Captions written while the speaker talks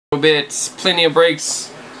bit. Plenty of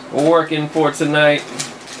breaks working for tonight.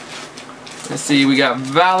 Let's see, we got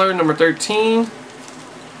Valor number 13.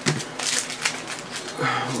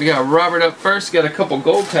 We got Robert up first. Got a couple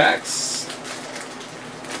gold packs.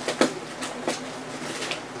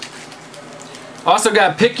 Also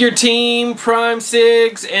got Pick Your Team, Prime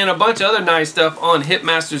Sigs, and a bunch of other nice stuff on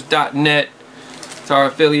hitmasters.net. It's our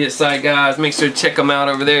affiliate site, guys. Make sure to check him out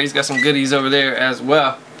over there. He's got some goodies over there as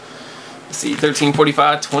well. Let's see,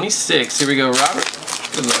 1345-26. Here we go, Robert.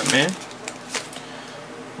 Good luck, man.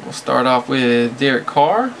 We'll start off with Derek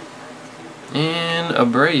Carr and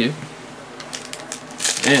Abreu.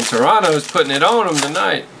 And Toronto's putting it on them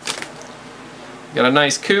tonight. Got a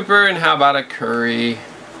nice Cooper, and how about a Curry?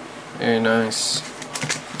 Very nice.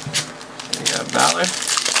 We got Valor.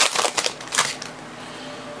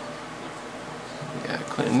 We got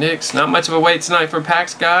Clinton Dix. Not much of a wait tonight for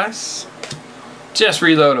packs, guys. Just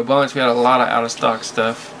reload a bunch. We got a lot of out of stock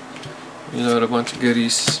stuff. Reload a bunch of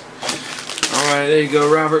goodies. Alright, there you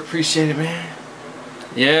go, Robert. Appreciate it, man.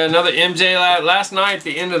 Yeah, another MJ last night.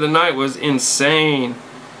 The end of the night was insane.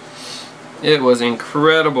 It was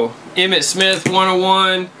incredible. Emmitt Smith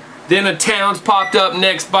 101. Then a Towns popped up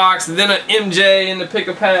next box. Then an MJ in the pick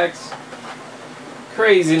of packs.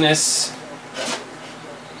 Craziness.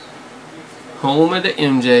 Home of the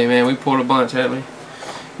MJ, man. We pulled a bunch, haven't we?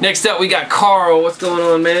 Next up, we got Carl. What's going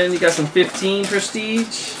on, man? You got some 15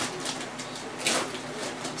 prestige.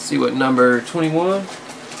 Let's see what number 21.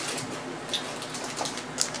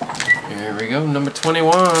 Here we go, number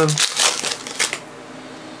 21.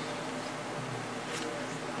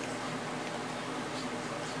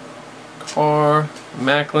 Carr,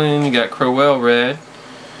 Macklin, you got Crowell red,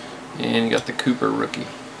 and you got the Cooper rookie.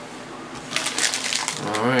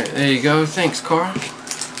 Alright, there you go. Thanks, Carl.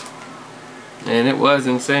 And it was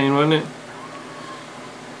insane, wasn't it?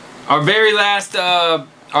 Our very last, our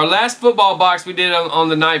last football box we did on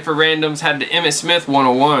the night for randoms had the Emmitt Smith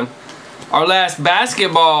 101. Our last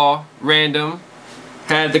basketball random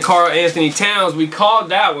had the Karl Anthony Towns. We called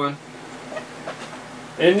that one.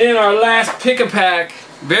 And then our last pick-a-pack,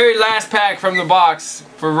 very last pack from the box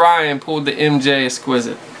for Ryan, pulled the MJ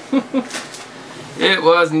Exquisite. It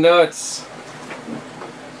was nuts.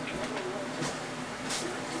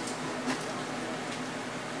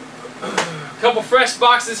 Couple fresh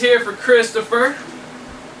boxes here for Christopher.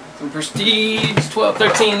 Some Prestige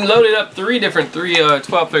 12-13, loaded up 3 different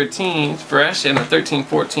 12-13s fresh, and a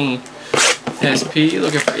 13-14 SP.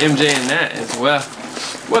 Looking for MJ in that as well.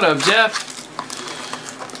 What up, Jeff?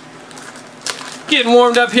 Getting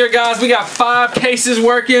warmed up here, guys. We got 5 cases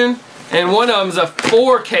working, and one of them's a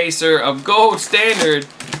 4-caser of Gold Standard.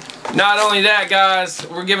 Not only that, guys,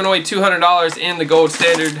 we're giving away $200 in the Gold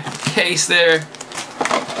Standard case there.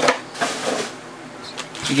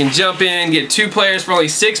 You can jump in, get 2 players for only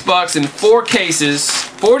 $6 in 4 cases,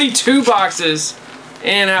 42 boxes,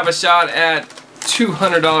 and have a shot at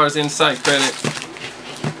 $200 in site credit.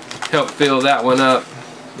 Help fill that one up.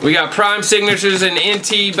 We got Prime Signatures and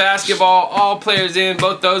NT Basketball, all players in.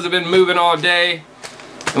 Both those have been moving all day.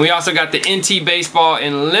 And we also got the NT Baseball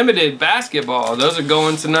and Limited Basketball. Those are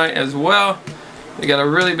going tonight as well. We got a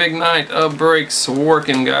really big night of breaks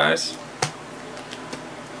working, guys.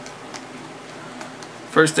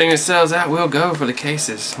 First thing that sells out, we'll go for the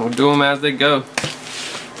cases. We'll do them as they go.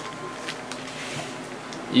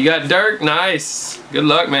 You got Dirk? Nice. Good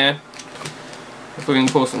luck, man. If we can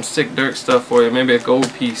pull some sick Dirk stuff for you. Maybe a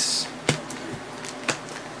gold piece.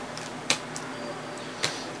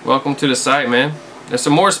 Welcome to the site, man. There's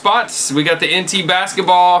some more spots. We got the NT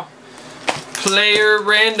Basketball Player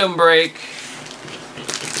Random Break.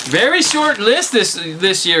 Very short list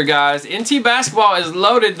this year, guys. NT Basketball is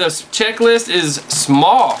loaded. The checklist is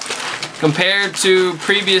small compared to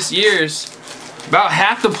previous years. About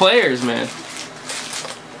half the players, man.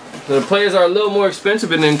 So the players are a little more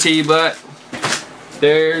expensive in NT, but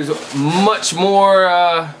there's much more,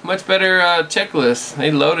 much better checklist.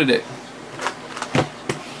 They loaded it.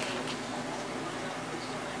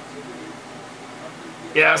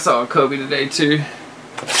 Yeah, I saw Kobe today too.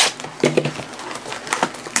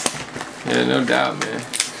 Yeah, no doubt, man.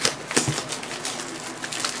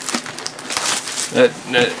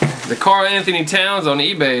 The Karl Anthony Towns on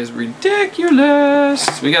eBay is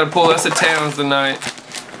ridiculous. We got to pull us a Towns tonight.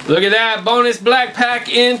 Look at that. Bonus black pack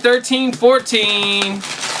in 13-14.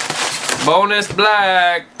 Bonus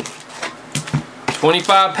black.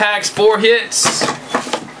 25 packs, 4 hits.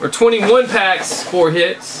 Or 21 packs, 4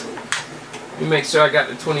 hits. Let me make sure I got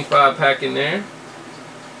the 25 pack in there.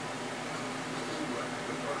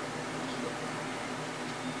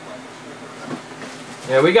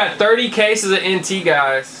 Yeah, we got 30 cases of NT,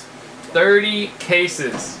 guys. 30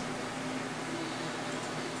 cases.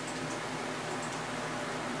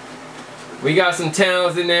 We got some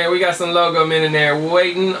Towns in there. We got some logo men in there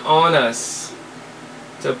waiting on us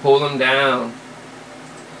to pull them down.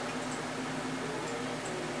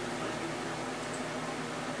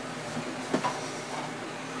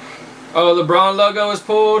 Oh, LeBron logo was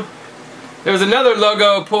pulled. There was another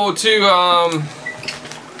logo pulled too.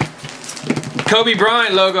 Kobe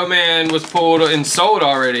Bryant logo man was pulled and sold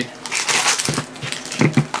already.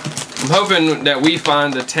 I'm hoping that we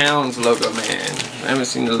find the Towns logo man. I haven't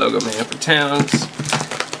seen the logo man for Towns.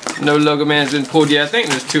 No logo man's been pulled yet. I think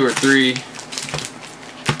there's 2 or 3.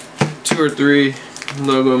 2 or 3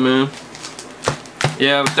 logo man.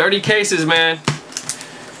 Yeah, 30 cases, man.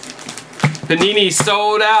 Panini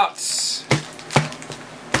sold out.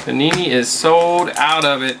 Panini is sold out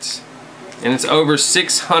of it. And it's over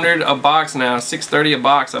 600 a box now. 630 a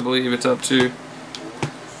box, I believe it's up to.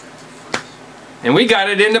 And we got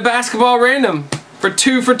it in the basketball random for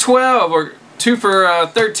 2 for 12 or 2 for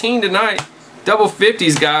 13 tonight. Double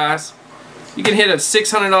 50s, guys. You can hit a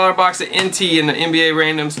 $600 box of NT in the NBA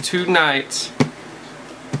randoms tonight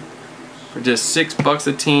for just $6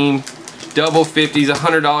 a team. Double 50s,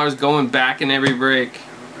 $100 going back in every break.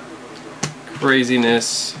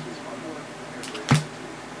 Craziness.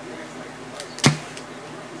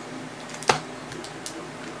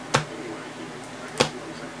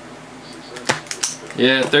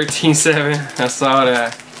 Yeah, 13-7. I saw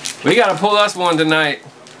that. We gotta pull us one tonight.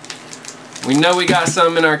 We know we got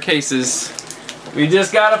some in our cases. We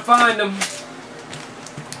just gotta find them.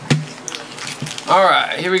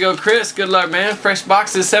 Alright, here we go, Chris. Good luck, man. Fresh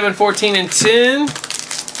boxes, 7, 14, and 10.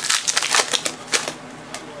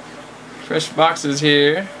 Fresh boxes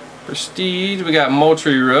here. Prestige. We got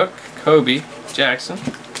Moultrie Rook, Kobe, Jackson.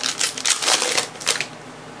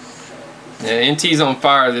 Yeah, NT's on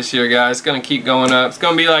fire this year, guys. It's gonna keep going up. It's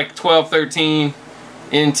gonna be like 12, 13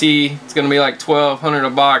 NT. It's gonna be like 1,200 a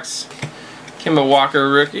box. Kemba Walker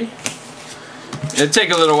rookie. It'll take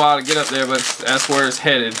a little while to get up there, but that's where it's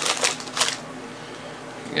headed.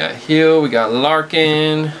 We got Hill, we got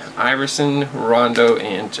Larkin, Iverson, Rondo,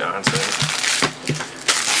 and Johnson.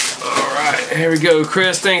 Alright, here we go,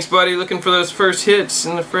 Chris. Thanks, buddy. Looking for those first hits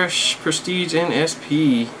in the fresh Prestige and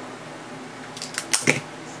SP.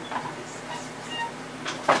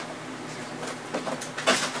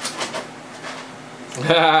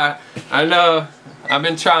 I know. I've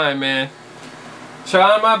been trying, man.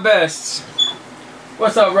 Trying my best.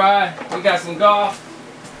 What's up, Rye? We got some golf.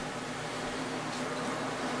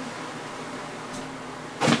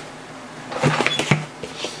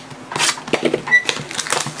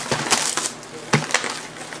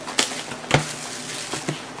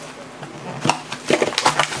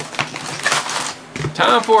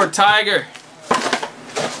 Time for a Tiger.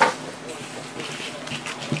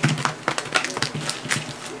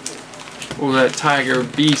 Oh, that Tiger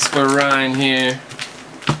beast for Ryan here.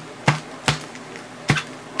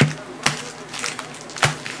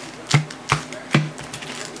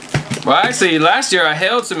 Well, actually, last year I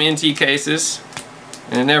held some NT cases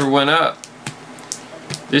and it never went up.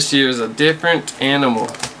 This year is a different animal.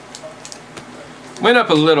 Went up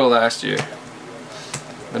a little last year,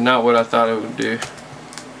 but not what I thought it would do.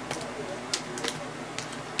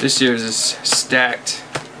 This year's is stacked,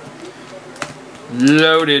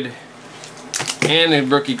 loaded. And the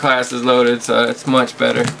rookie class is loaded, so it's much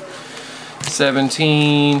better.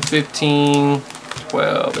 17, 15,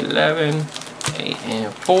 12, 11, 8,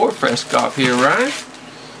 and 4. Fresh golf here, Ryan.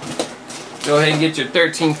 Go ahead and get your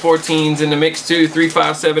 13, 14s in the mix too. 3,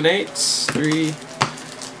 5, 7, 8s. 3,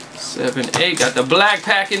 7, 8. Got the black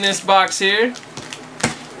pack in this box here.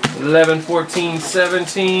 11, 14,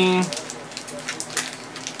 17.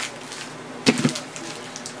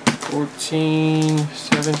 14,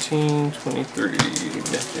 17, 23.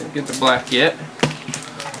 Didn't get the black yet.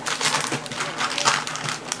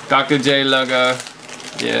 Dr. J logo.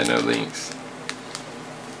 Yeah, no links.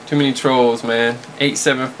 Too many trolls, man. 8,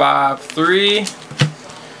 7, 5, 3.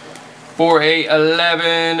 4, 8,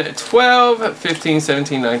 11, 12, 15,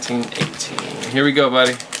 17, 19, 18. Here we go,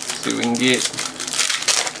 buddy. See what we can get.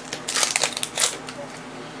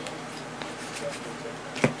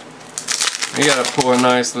 We gotta pull a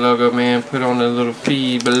nice logo, man. Put on a little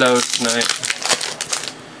feed below tonight.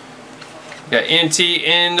 Got NT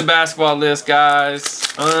in the basketball list,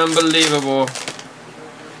 guys. Unbelievable.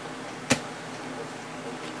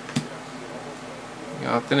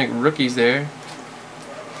 Got authentic rookies there.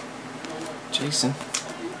 Jason.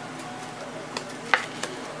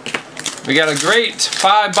 We got a great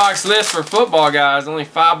 5-box list for football, guys. Only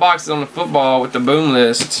 5 boxes on the football with the boom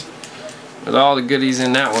list. With all the goodies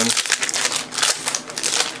in that one.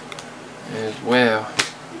 as well.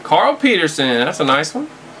 Carl Peterson, that's a nice one.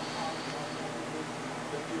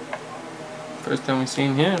 First time we've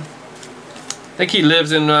seen him. I think he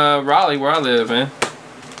lives in Raleigh, where I live, man.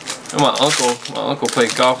 And my uncle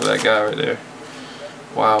played golf with that guy right there a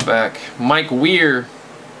while back. Mike Weir,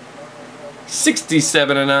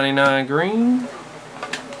 67/99 green.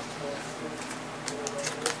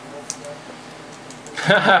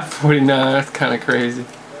 49, that's kind of crazy.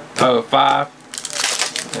 Oh, 5.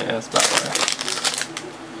 Yeah, that's about right.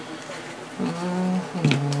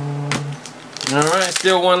 Alright,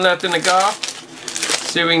 still one left in the golf.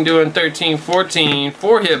 See what we can do in 13-14.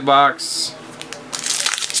 4-hit box.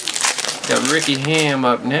 Got Ricky Ham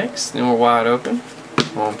up next. Then we're wide open.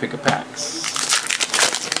 One pick of packs.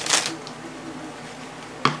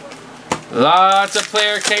 Lots of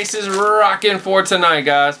player cases rocking for tonight,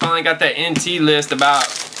 guys. Finally got that NT list about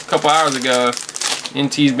a couple hours ago.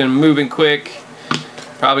 NT's been moving quick.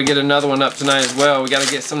 Probably get another one up tonight as well. We got to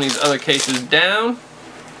get some of these other cases down.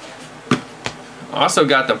 Also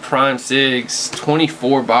got the Prime Sigs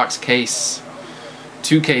 24 box case.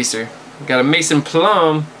 2-caser. Got a Mason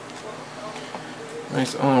Plum.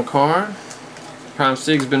 Nice on card. Prime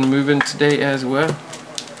Sig's been moving today as well.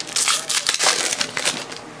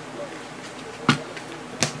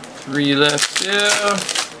 3 left still.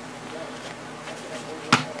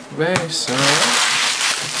 Very solid.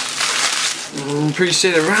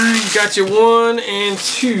 Appreciate it, Ryan. Got you 1 and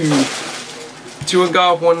 2. 2 in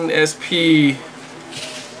golf, 1 in SP.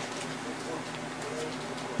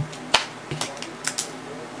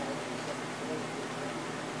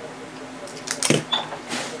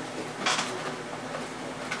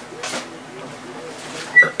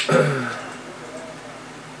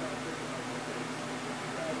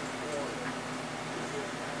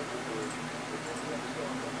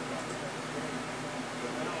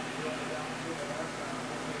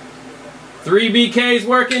 Three BKs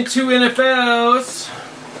working, 2 NFLs.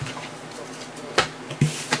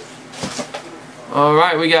 All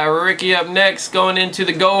right, we got Ricky up next, going into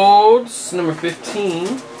the golds, number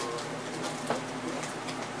 15.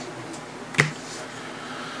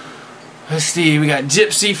 Let's see, we got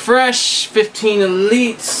Gypsy Fresh, 15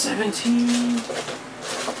 Elite, 17.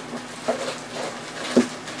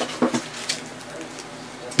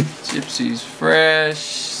 Gypsy's Fresh,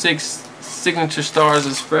 6 Signature Stars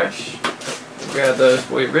is Fresh. Grab those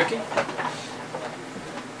for you, Ricky.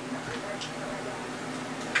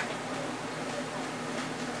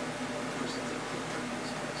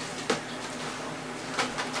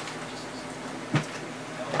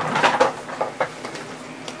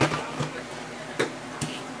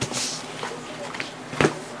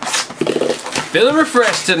 Feeling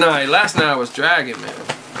refreshed tonight. Last night I was dragging, man.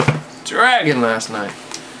 Dragging last night.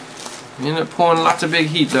 Ended up pouring lots of big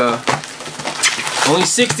heat though. Only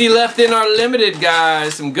 60 left in our limited,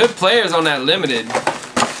 guys. Some good players on that limited.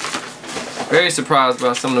 Very surprised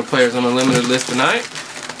by some of the players on the limited list tonight.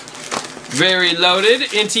 Very loaded.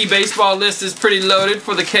 NT baseball list is pretty loaded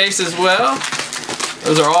for the case as well.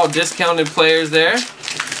 Those are all discounted players there.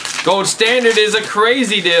 Gold Standard is a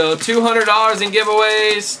crazy deal. $200 in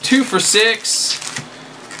giveaways. 2 for 6.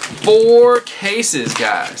 4 cases,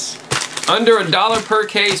 guys. Under $1 per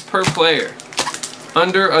case per player.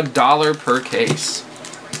 Under $1 per case.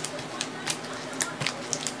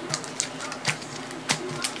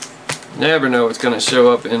 Never know what's going to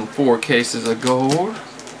show up in 4 cases of gold.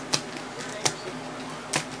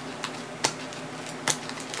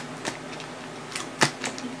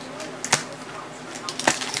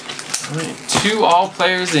 All right, 2 all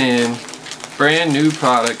players in. Brand new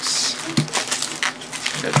products.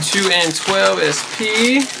 Got 2 and 12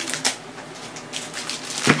 SP.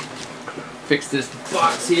 Fix this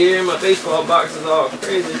box here. My baseball box is all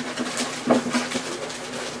crazy.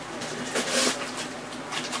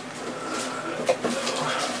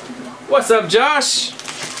 What's up, Josh?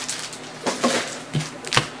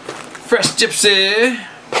 Fresh Gypsy.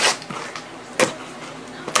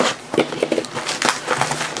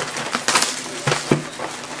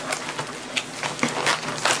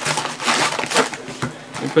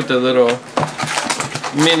 We put the little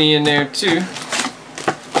mini in there too.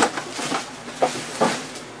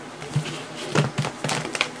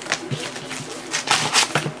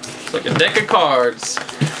 Like a deck of cards.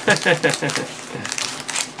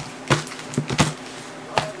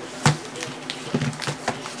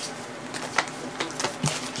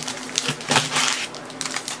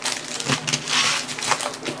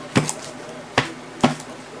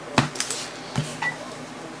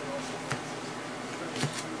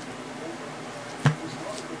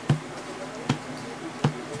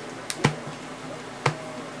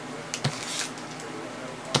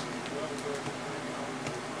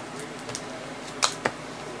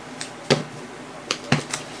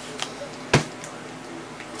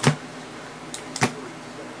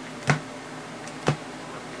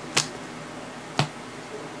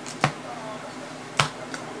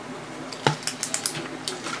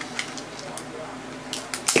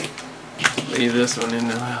 leave this one in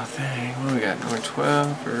the little thing. What do we got? Number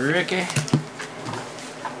 12 for Ricky.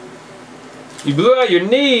 You blew out your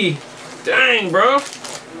knee. Dang, bro.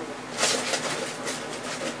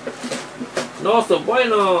 No so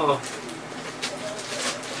bueno.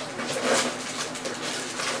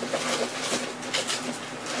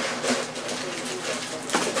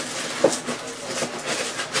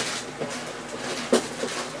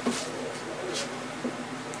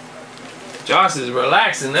 Josh is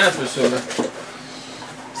relaxing, that's for sure.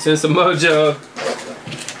 Sense of mojo.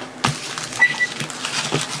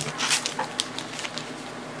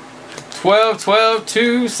 $12, $12,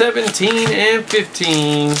 $2, $17, and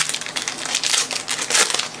 $15.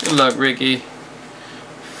 Good luck, Ricky.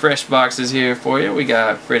 Fresh boxes here for you. We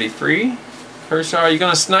got Freddie Free. Kershaw, are you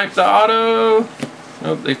gonna snipe the auto?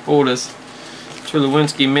 Nope, they fooled us.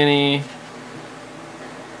 Tulowitzki Mini.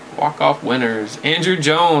 Walk-off winners. Andrew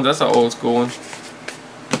Jones, that's an old school one.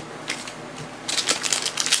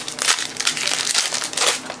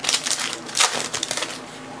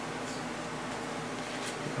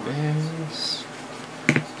 Base.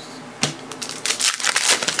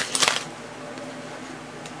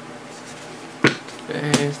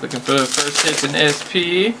 Base. Looking for the first hits in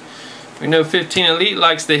SP. We know 15 Elite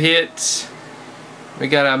likes to hit. We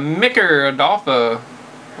got a Micker Adolfo.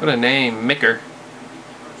 What a name, Micker.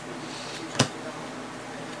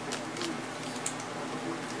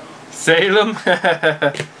 Salem.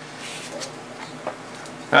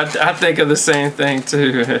 I think of the same thing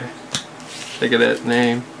too. Think of that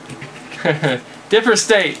name. Different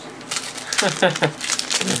state.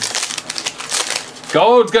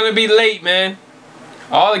 Gold's gonna be late, man.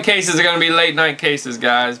 All the cases are gonna be late night cases,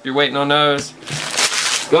 guys. If you're waiting on those,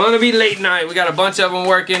 gonna be late night. We got a bunch of them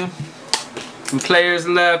working. Some players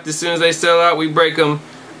left. As soon as they sell out, we break them.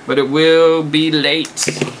 But it will be late.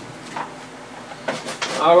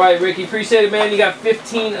 All right, Ricky, appreciate it, man. You got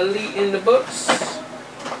 15 Elite in the books.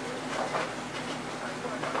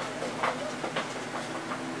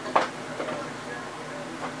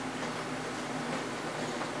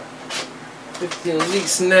 Elite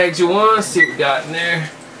snags you one. See what we got in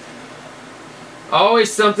there.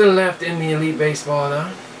 Always something left in the Elite Baseball,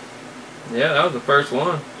 though. Yeah, that was the first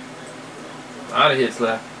one. A lot of hits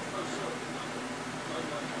left.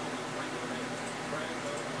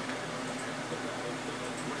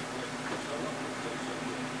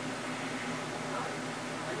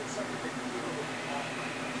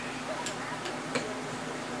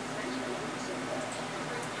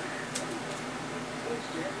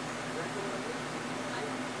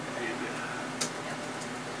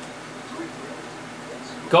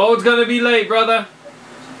 Gold's gonna be late, brother.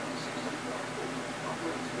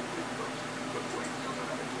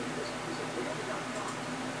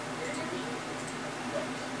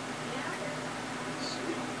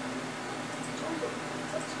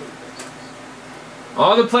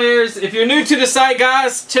 All the players, if you're new to the site,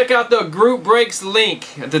 guys, check out the group breaks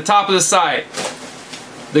link at the top of the site.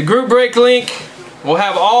 The group break link will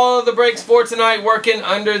have all of the breaks for tonight working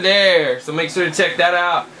under there. So make sure to check that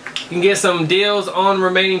out. You can get some deals on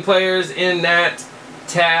remaining players in that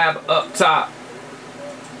tab up top.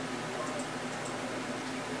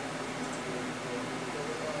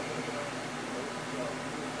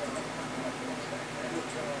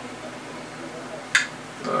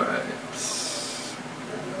 Alright.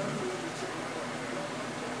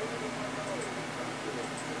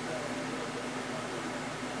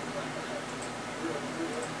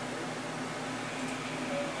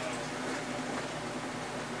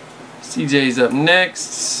 CJ's up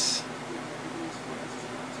next.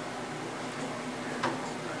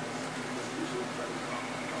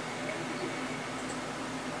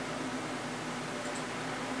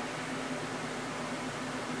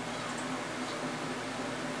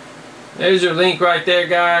 There's your link right there,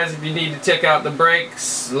 guys, if you need to check out the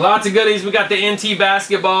breaks. Lots of goodies. We got the NT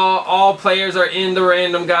basketball. All players are in the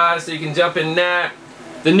random, guys, so you can jump in that.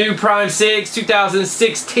 The new Prime 6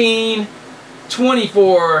 2016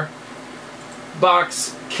 24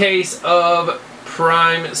 box case of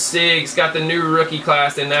Prime 6. Got the new rookie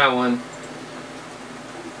class in that one.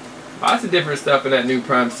 Lots of different stuff in that new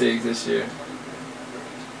Prime 6 this year.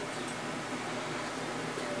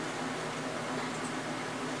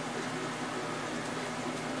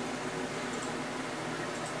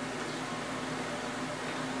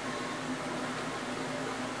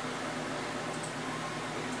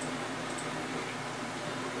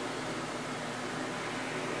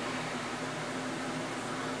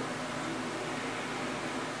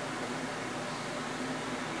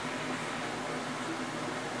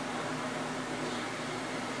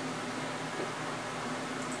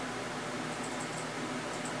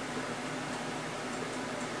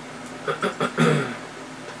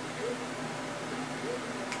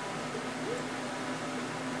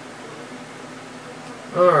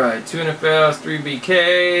 Alright, 2 NFLs, 3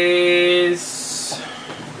 BKs.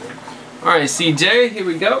 Alright, CJ, here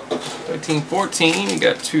we go. 13-14, you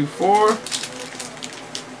got 2-4.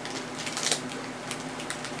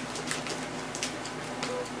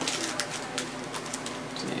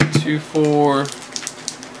 2-4,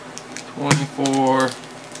 24,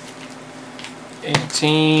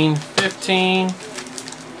 18, 15.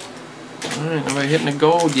 Alright, nobody hitting the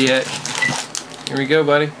gold yet. Here we go,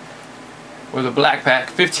 buddy. With a black pack.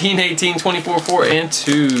 15, 18, 24, 4, and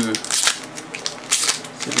 2. See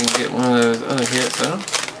if we can get one of those other hits, huh?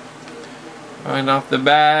 Right off the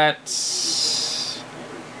bat,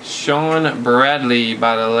 Sean Bradley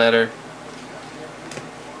by the letter.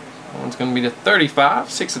 That one's going to be the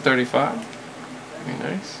 35, 6 of 35. Very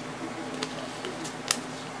nice.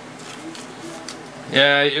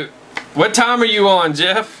 Yeah, what time are you on,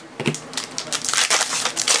 Jeff?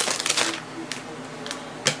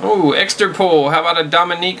 Oh, extra pull. How about a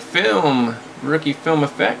Dominique Film? Rookie Film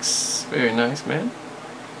Effects. Very nice, man.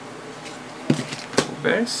 Cool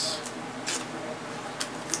base.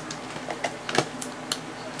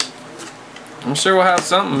 I'm sure we'll have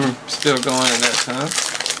something still going at that time.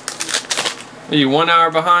 Are you 1 hour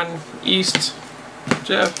behind East,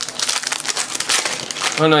 Jeff?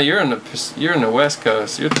 Oh no, you're in the West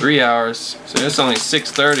Coast. You're 3 hours, so it's only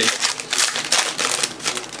 6:30.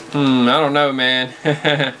 I don't know, man.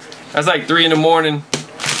 That's like 3 in the morning.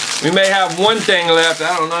 We may have one thing left.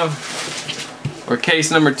 I don't know. Or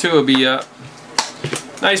case number 2 will be up.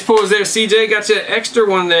 Nice pulls there, CJ. Got you an extra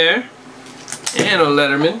one there, and a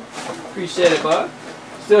Letterman. Appreciate it, bud.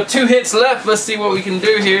 Still 2 hits left. Let's see what we can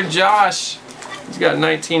do here. Josh, he's got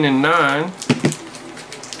 19 and 9.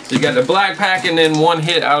 So you got the black pack and then 1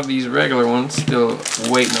 hit out of these regular ones. Still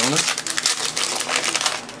waiting on us.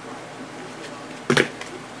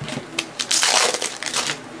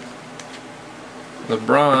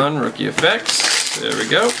 LeBron Rookie Effects. There we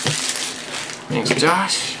go. Thanks,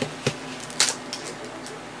 Josh.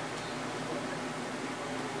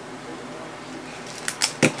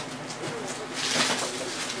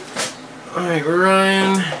 Alright,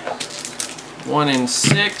 Ryan. 1 and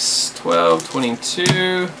 6, 12,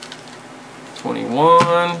 22,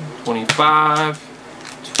 21, 25,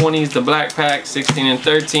 20 is the black pack, 16 and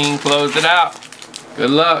 13, closed it out.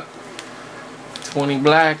 Good luck. 20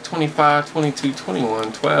 black, 25, 22,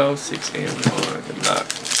 21, 12, 6 and 1. Good luck.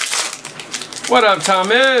 What up,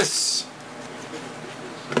 Thomas?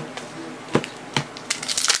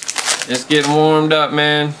 Just getting warmed up,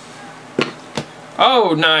 man.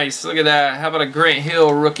 Oh, nice. Look at that. How about a Grant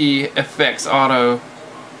Hill Rookie Effects Auto?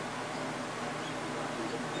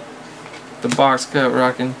 The box cut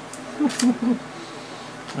rocking.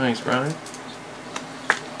 Nice, Brian.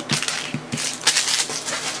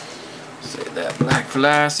 Save that black for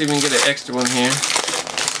last. See if we can get an extra one here.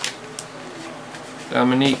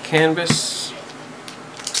 Dominique Canvas.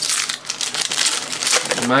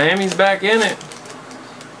 Miami's back in it.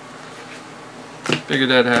 Figured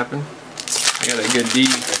that'd happen. I got a good D.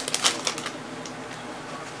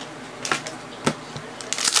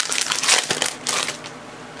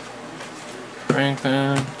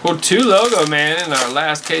 Franklin. Pulled 2 logo, man, in our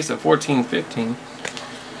last case of 14-15.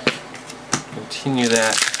 Continue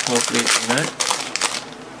that hopefully tonight.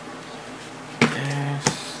 Yes.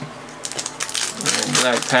 And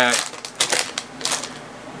black pack.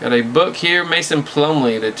 Got a book here, Mason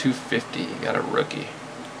Plumlee, the 250. Got a rookie.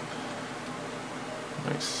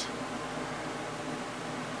 Nice.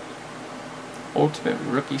 Ultimate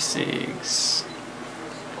Rookie Sigs.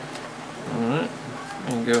 Alright.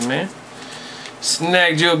 There you go, man.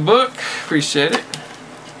 Snagged you a book. Appreciate it.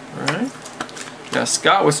 Alright. Got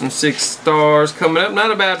Scott with some 6 stars coming up. Not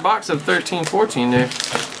a bad box of 13-14 there.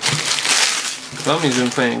 Plummy's been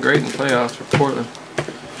playing great in playoffs for Portland.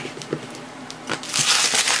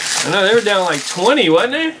 I know they were down like 20,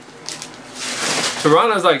 wasn't they?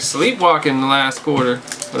 Toronto's like sleepwalking in the last quarter.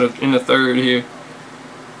 In the third here.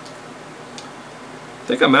 I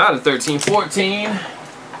think I'm out at 13-14.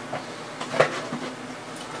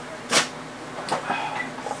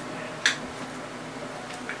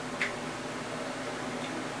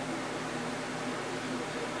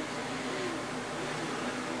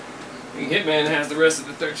 Hitman has the rest of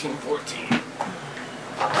the 13-14.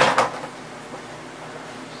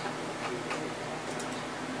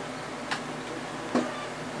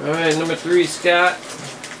 Alright, number 3, Scott.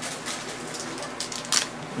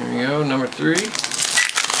 There we go, number 3.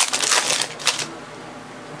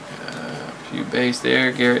 A few base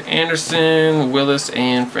there. Garrett Anderson, Willis,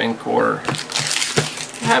 and Francoeur.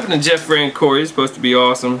 What happened to Jeff Francoeur? He's supposed to be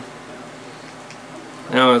awesome.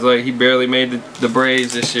 Now it's like he barely made the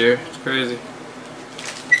Braves this year. It's crazy.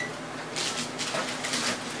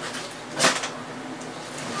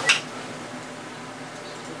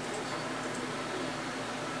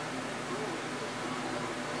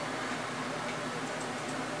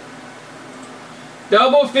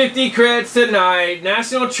 Double 50 creds tonight.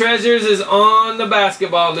 National Treasures is on the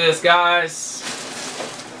basketball list, guys.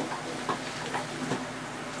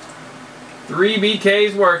 3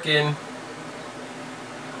 BKs working.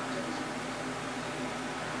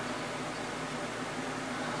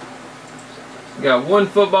 We got 1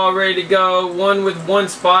 football ready to go. 1 with 1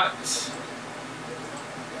 spot.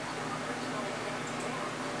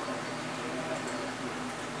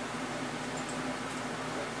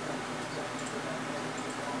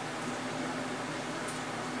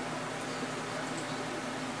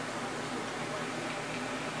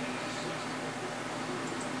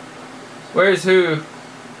 Where's who?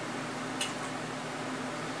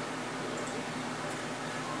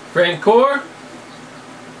 Francoeur?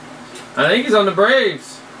 I think he's on the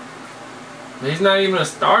Braves. He's not even a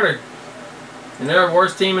starter. And they're the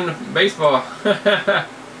worst team in baseball.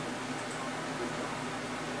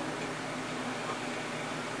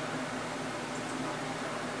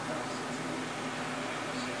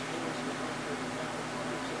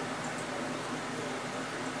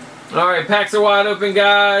 Alright, packs are wide open,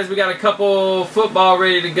 guys. We got a couple football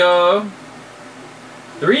ready to go.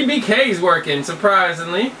 3 BKs working,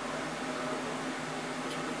 surprisingly.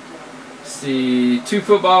 Let's see, 2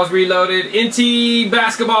 footballs reloaded. NT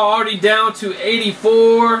basketball already down to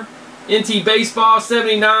 84. NT baseball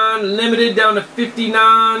 79, limited down to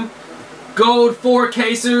 59. Gold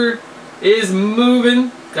 4-caser is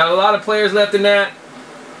moving. Got a lot of players left in that,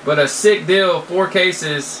 but a sick deal, 4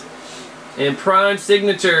 cases. And prime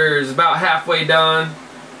signatures about halfway done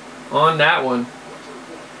on that one.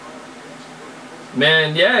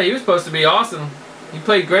 Man, yeah, he was supposed to be awesome. He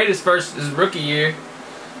played great his rookie year.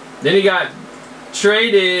 Then he got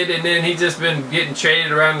traded, and then he's just been getting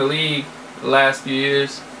traded around the league the last few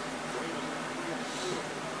years.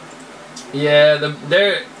 Yeah,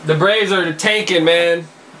 the Braves are tanking, man,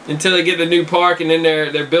 until they get the new park, and then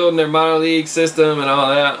they're building their minor league system and all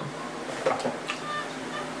that.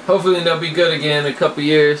 Hopefully they'll be good again in a couple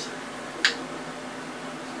years.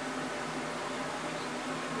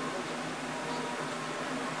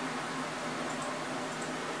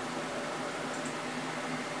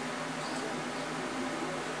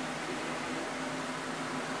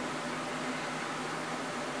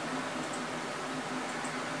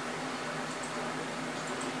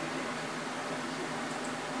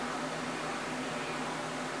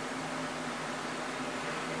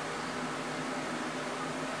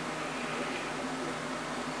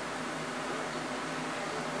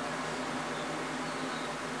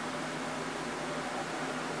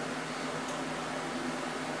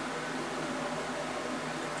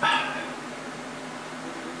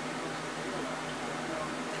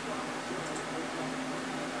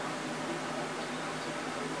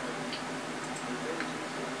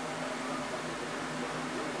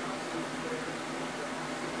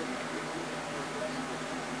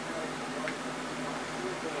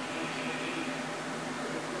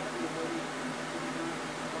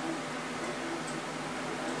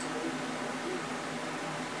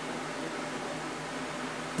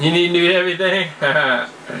 You need everything?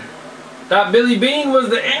 Thought Billy Bean was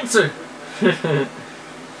the answer.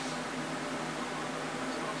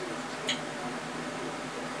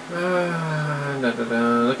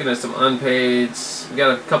 Looking at some unpaids. We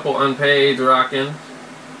got a couple unpaids rocking.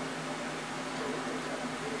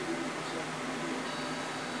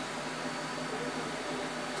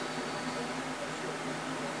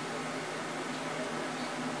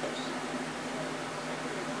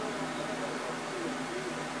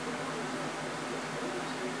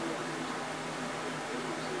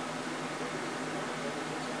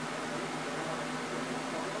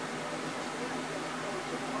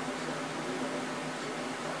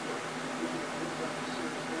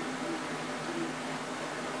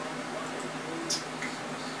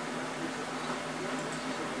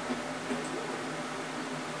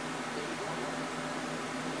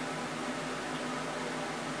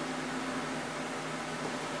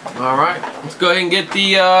 All right, let's go ahead and get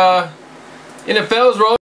the NFL's rolling.